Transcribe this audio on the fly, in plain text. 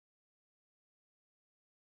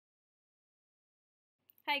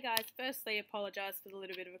Hey guys, firstly apologise for the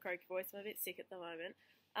little bit of a croaky voice, I'm a bit sick at the moment.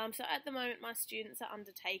 So at the moment my students are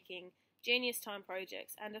undertaking Genius Time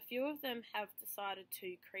projects and a few of them have decided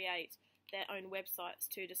to create their own websites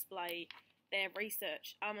to display their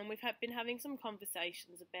research. And we've been having some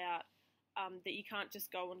conversations about that you can't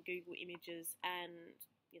just go on Google Images and,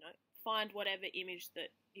 find whatever image that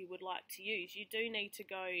you would like to use. You do need to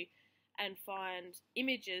go and find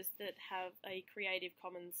images that have a Creative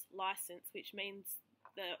Commons license, which means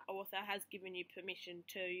the author has given you permission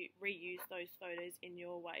to reuse those photos in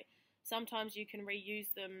your way. Sometimes you can reuse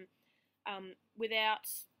them without,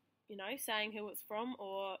 saying who it's from,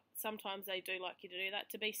 or sometimes they do like you to do that.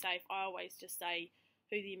 To be safe, I always just say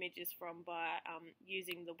who the image is from by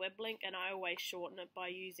using the web link, and I always shorten it by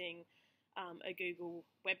using a Google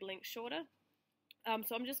web link shorter.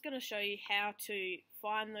 So I'm just going to show you how to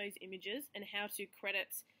find those images and how to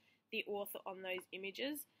credit the author on those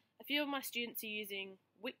images. A few of my students are using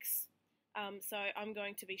Wix, so I'm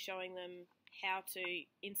going to be showing them how to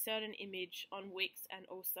insert an image on Wix and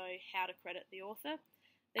also how to credit the author.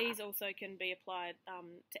 These also can be applied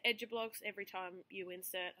to Edublogs every time you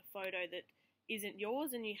insert a photo that isn't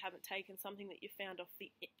yours and you haven't taken something that you found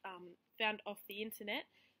off the internet,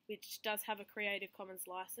 which does have a Creative Commons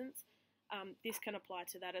license. This can apply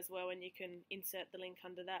to that as well, and you can insert the link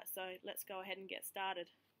under that. So let's go ahead and get started.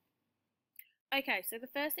 Okay, so the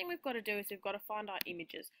first thing we've got to do is we've got to find our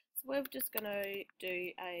images. So we're just going to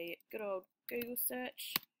do a good old Google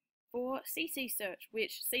search for CC search,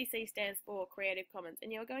 which CC stands for Creative Commons. And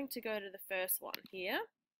you're going to go to the first one here.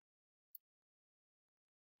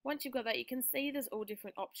 Once you've got that, you can see there's all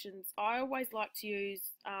different options. I always like to use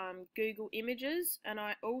Google Images, and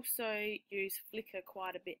I also use Flickr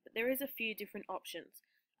quite a bit, but there is a few different options.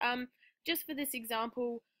 Just for this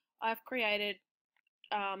example, I've created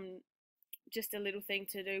just a little thing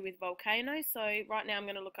to do with volcanoes. So right now I'm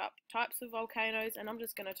going to look up types of volcanoes, and I'm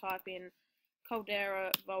just going to type in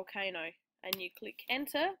Caldera volcano, and you click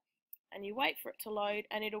enter and you wait for it to load,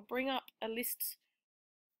 and it'll bring up a list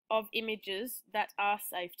of images that are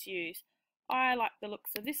safe to use. I like the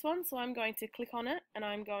looks of this one, so I'm going to click on it and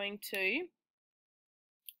I'm going to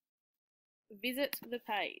visit the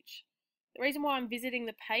page. The reason why I'm visiting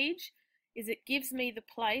the page is it gives me the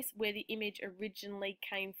place where the image originally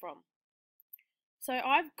came from. So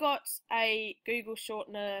I've got a Google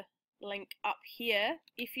shortener link up here.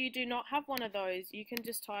 If you do not have one of those, you can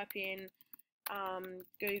just type in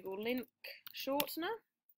Google link shortener,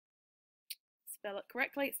 spell it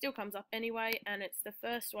correctly, it still comes up anyway, and it's the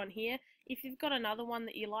first one here. If you've got another one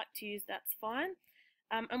that you like to use, that's fine.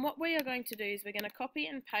 And what we are going to do is we're going to copy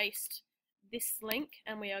and paste this link,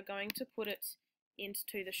 and we are going to put it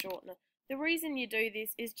into the shortener. The reason you do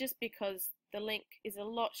this is just because the link is a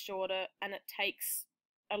lot shorter and it takes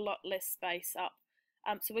a lot less space up.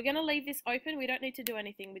 So we're going to leave this open. We don't need to do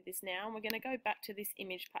anything with this now, and we're going to go back to this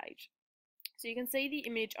image page. So you can see the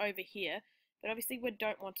image over here, but obviously we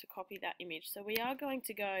don't want to copy that image. So we are going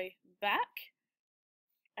to go back,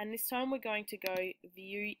 and this time we're going to go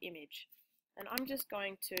view image. And I'm just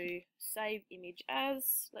going to save image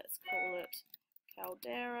as, let's call it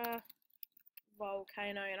Caldera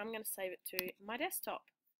volcano, and I'm going to save it to my desktop.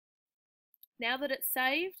 Now that it's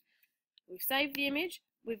saved, we've saved the image,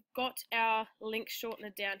 we've got our link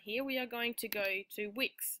shortener down here, we are going to go to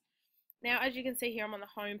Wix. Now as you can see here, I'm on the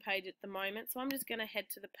home page at the moment, so I'm just going to head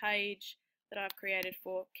to the page that I've created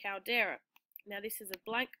for Caldera. Now this is a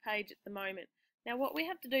blank page at the moment. Now what we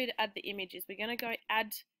have to do to add the image is we're going to go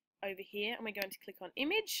add over here, and we're going to click on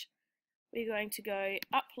image. We're going to go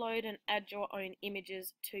upload and add your own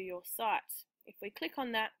images to your site. If we click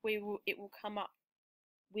on that, it will come up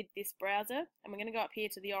with this browser, and we're going to go up here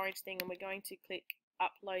to the orange thing, and we're going to click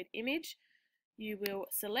upload image. You will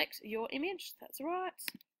select your image, that's right,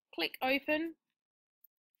 click open,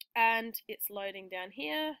 and it's loading down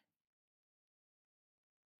here.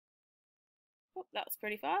 Oh, that was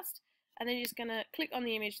pretty fast. And then you're just going to click on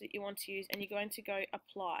the image that you want to use, and you're going to go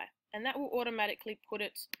apply, and that will automatically put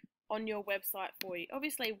it on your website for you.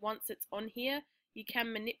 Obviously once it's on here, you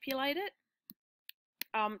can manipulate it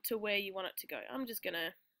to where you want it to go. I'm just going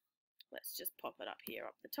to, let's just pop it up here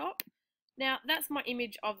up the top. Now that's my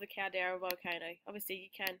image of the Caldera volcano. Obviously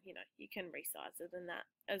you can, you can resize it and that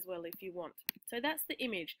as well if you want. So that's the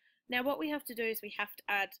image. Now what we have to do is we have to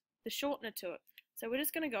add the shortener to it. So we're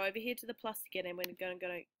just going to go over here to the plus again, and we're going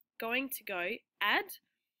to go add.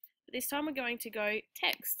 But this time we're going to go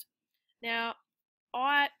text. Now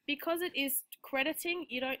because it is crediting,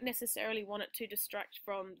 you don't necessarily want it to distract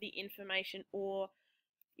from the information or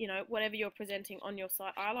whatever you're presenting on your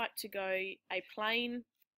site. I like to go a plain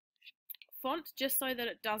font just so that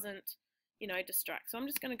it doesn't distract. So I'm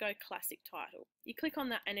just going to go classic title. You click on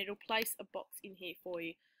that and it'll place a box in here for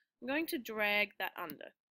you. I'm going to drag that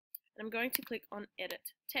under and I'm going to click on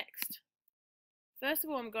edit text. First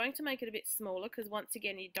of all, I'm going to make it a bit smaller because once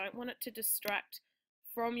again, you don't want it to distract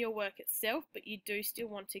from your work itself, but you do still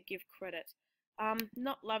want to give credit.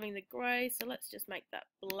 Not loving the grey, so let's just make that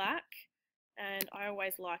black, and I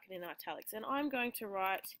always like it in italics. And I'm going to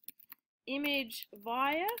write image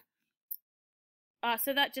via,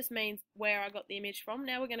 so that just means where I got the image from.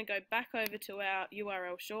 Now we're going to go back over to our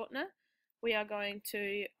URL shortener. We are going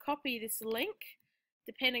to copy this link.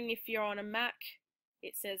 Depending if you're on a Mac,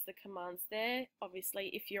 it says the commands there. Obviously,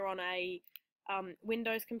 if you're on a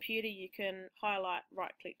Windows computer, you can highlight,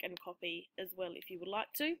 right click and copy as well if you would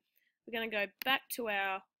like to. We're going to go back to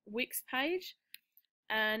our Wix page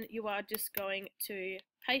and you are just going to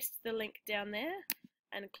paste the link down there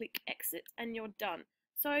and click exit and you're done.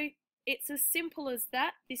 So it's as simple as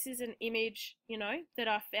that. This is an image, that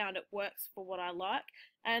I found it works for what I like,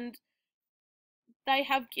 and they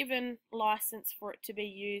have given license for it to be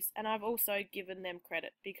used, and I've also given them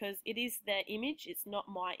credit because it is their image, it's not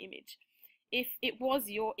my image. If it was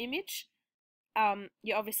your image,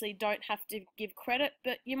 you obviously don't have to give credit,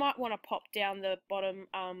 but you might want to pop down the bottom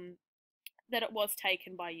that it was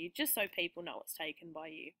taken by you, just so people know it's taken by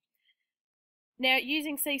you. Now,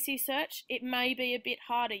 using CC search, it may be a bit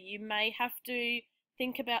harder. You may have to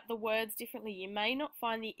think about the words differently. You may not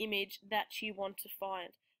find the image that you want to find,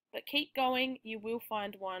 but keep going, you will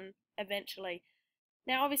find one eventually.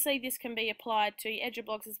 Now, obviously, this can be applied to Edge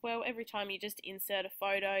blogs as well. Every time you just insert a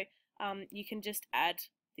photo, you can just add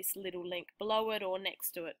this little link below it or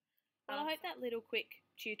next to it. Well, I hope that little quick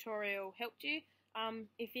tutorial helped you.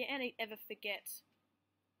 If you ever forget,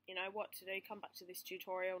 what to do, come back to this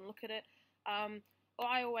tutorial and look at it.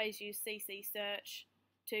 I always use CC search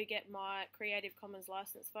to get my Creative Commons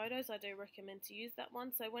license photos. I do recommend to use that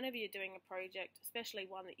one. So whenever you're doing a project, especially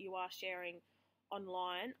one that you are sharing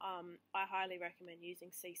online, I highly recommend using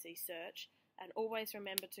CC search, and always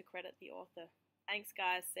remember to credit the author. Thanks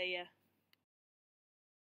guys, see ya.